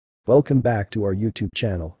Welcome back to our YouTube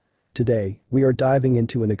channel. Today, we are diving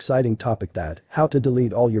into an exciting topic that how to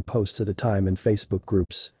delete all your posts at a time in Facebook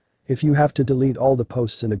groups. If you have to delete all the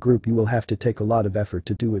posts in a group, you will have to take a lot of effort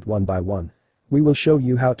to do it one by one. We will show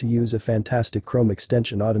you how to use a fantastic Chrome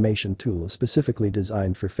extension automation tool specifically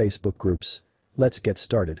designed for Facebook groups. Let's get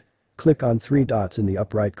started. Click on three dots in the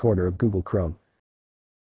upper right corner of Google Chrome.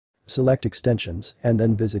 Select Extensions and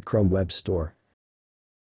then visit Chrome Web Store.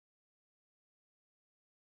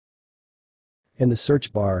 In the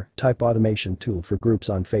search bar, type Automation Tool for Groups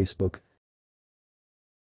on Facebook.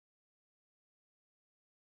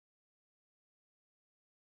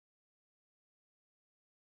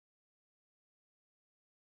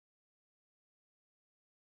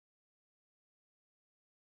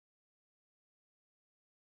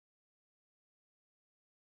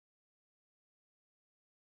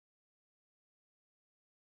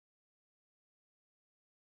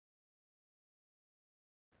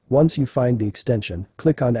 Once you find the extension,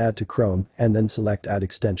 click on Add to Chrome and then select Add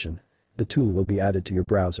Extension. The tool will be added to your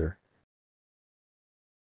browser.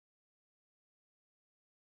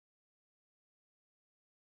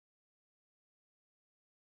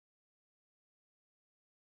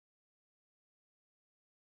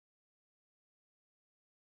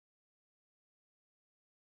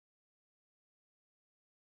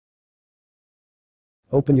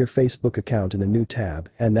 Open your Facebook account in a new tab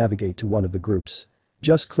and navigate to one of the groups.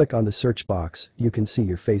 Just click on the search box, you can see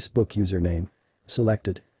your Facebook username. Select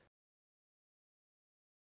it.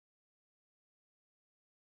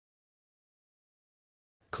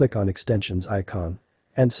 Click on Extensions icon.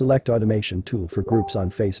 And select Automation Tool for Groups on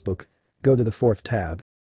Facebook. Go to the fourth tab.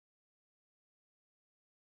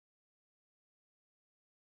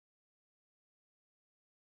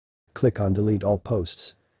 Click on Delete All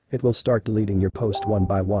Posts. It will start deleting your post one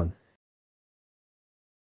by one.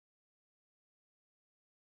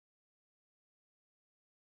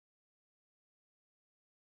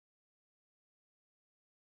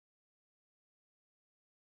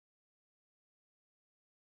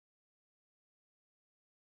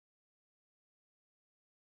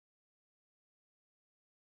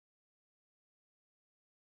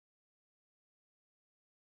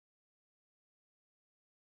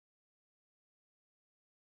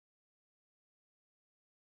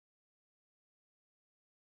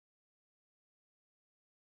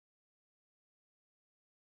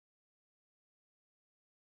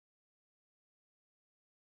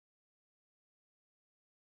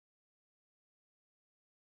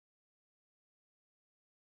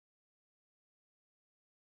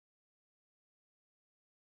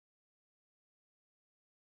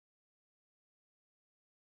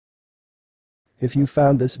 If you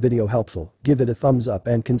found this video helpful, give it a thumbs up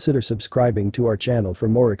and consider subscribing to our channel for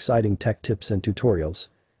more exciting tech tips and tutorials.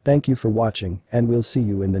 Thank you for watching and we'll see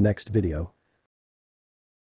you in the next video.